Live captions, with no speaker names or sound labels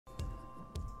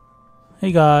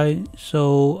Hey guys,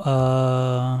 so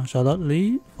Charlotte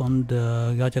Lee from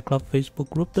the Gacha Club Facebook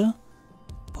group there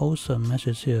post a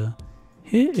message here.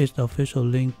 Here is the official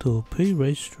link to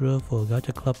pre-register for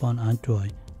Gacha Club on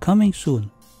Android. Coming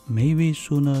soon, maybe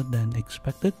sooner than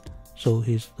expected. So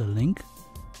here's the link,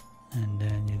 and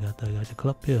then you got the Gacha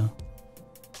Club here.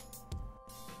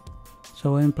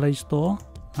 So in Playstore,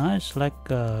 I select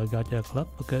Gacha Club.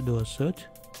 Okay, do a search,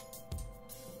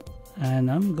 and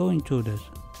I'm going through this.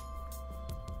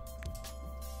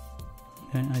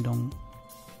 Okay, I don't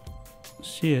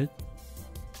see it.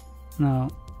 Now,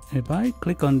 if I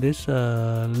click on this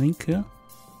link here,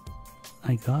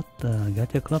 I got the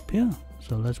Gacha Club here.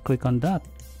 So let's click on that.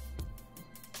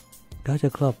 Gacha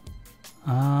Club.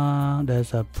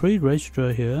 There's a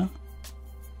pre-register here.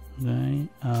 Okay,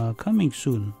 coming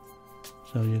soon.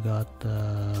 So you got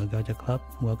Gacha Club.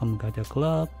 Welcome Gacha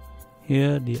Club.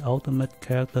 Here, the ultimate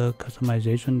character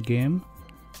customization game.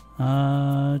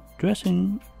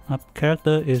 Dressing up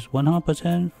character is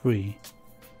 100% free.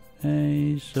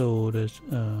 Okay, so there's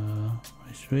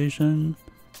registration.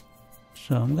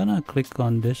 So I'm gonna click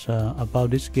on this about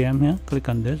this game here. Click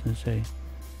on this and say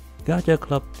Gacha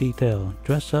Club detail.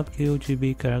 Dress up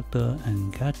KOGB character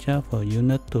and gacha for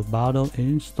unit to battle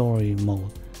in story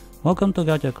mode. Welcome to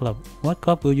Gacha Club. What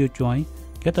club will you join?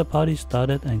 Get the party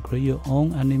started and create your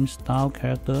own anime style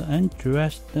character and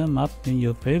dress them up in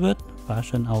your favorite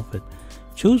fashion outfit.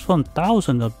 Choose from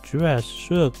thousands of dress,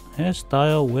 shirt,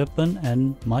 hairstyle, weapon,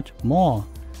 and much more.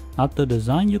 After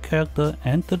design your character,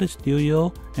 enter the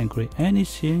studio and create any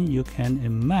scene you can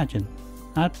imagine.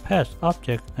 Add pets,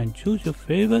 objects, and choose your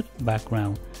favorite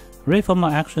background. Ready for more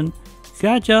action?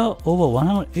 Gacha over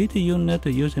 180 units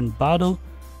to use in battle.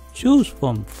 Choose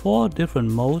from 4 different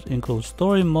modes, include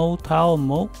story mode, tower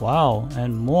mode, wow,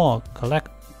 and more. Collect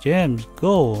gems,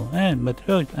 gold, and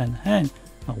materials enhance,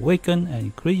 awaken, and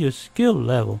increase your skill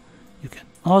level. You can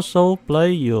also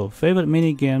play your favorite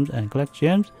mini games and collect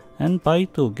gems and buy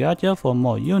to gacha for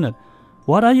more units.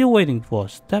 What are you waiting for?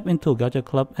 Step into Gacha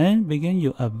Club and begin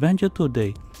your adventure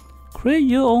today. Create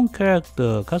your own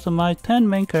character, customize 10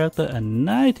 main character and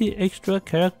 90 extra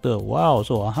character. Wow,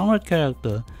 so 100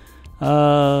 character.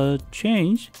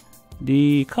 Change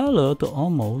the color to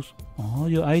almost all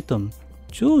your items.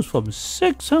 Choose from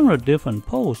 600 different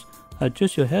poses.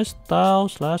 Adjust your hairstyle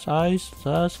 /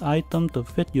 eyes / item to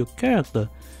fit your character.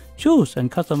 Choose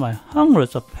and customize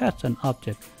hundreds of pets and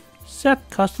objects. Set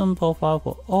custom profile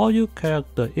for all your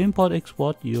character. Import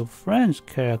export your friend's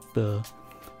character.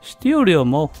 Studio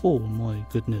mode. Oh my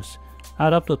goodness.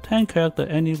 Add up to 10 characters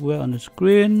anywhere on the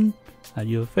screen. Add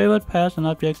your favorite pets and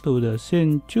objects to the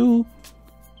scene.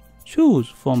 Choose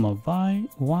from a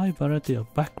wide variety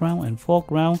of background and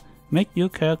foreground. Make your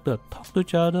character talk to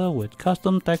each other with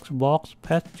custom text box.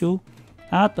 Pet you.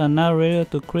 Add a narrator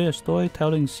to create a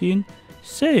storytelling scene.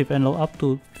 Save and load up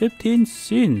to 15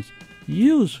 scenes.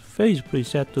 Use face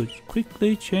preset to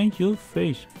quickly change your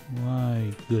face.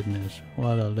 My goodness,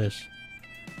 what a list.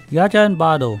 Gacha and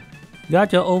battle.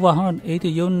 Gacha over 180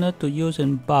 units to use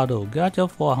in battle. Gacha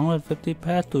for 150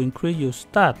 pets to increase your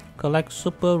stat. Collect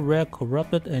super rare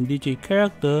corrupted and DG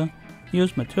character.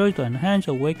 Use material to enhance,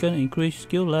 awaken, increase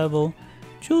skill level.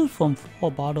 Choose from 4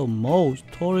 battle modes: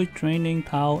 story, training,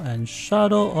 tower, and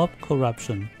shadow of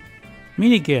corruption.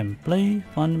 Minigame. Play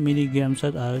fun minigames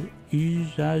such as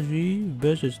Uzazi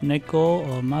vs Neko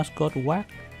or Mascot Whack.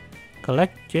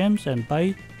 Collect gems and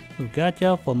buy to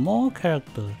gacha for more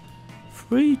characters.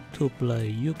 Free to play.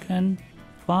 You can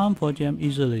farm for gems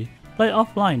easily. Play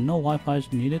offline. No Wi-Fi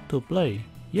is needed to play.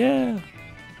 Yeah!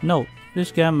 Note: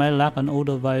 this game may lack an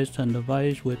older device and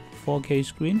device with 4K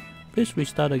screen. Please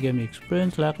restart the game to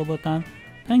experience lag over time.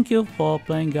 Thank you for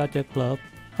playing Gacha Club.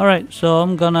 Alright, so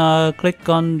I'm gonna click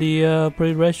on the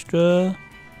pre-register.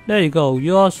 There you go,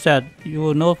 you're set. You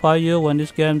will notify you when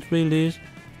this game is released.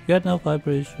 Get notified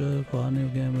pre-register for a new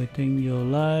game within your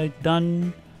life.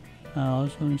 Done.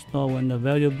 Also install when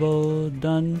available.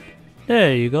 Done.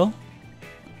 There you go.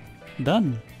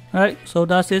 Done. Alright, so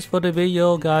that's it for the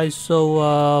video, guys.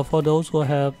 So for those who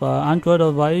have Android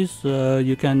device,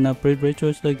 you can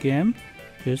pre-register the game.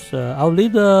 Just I'll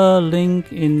leave the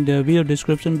link in the video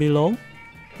description below.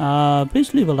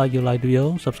 Please leave a like if you like the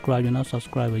video, subscribe if you're not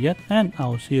subscribed yet, and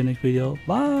I'll see you next video.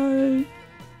 Bye.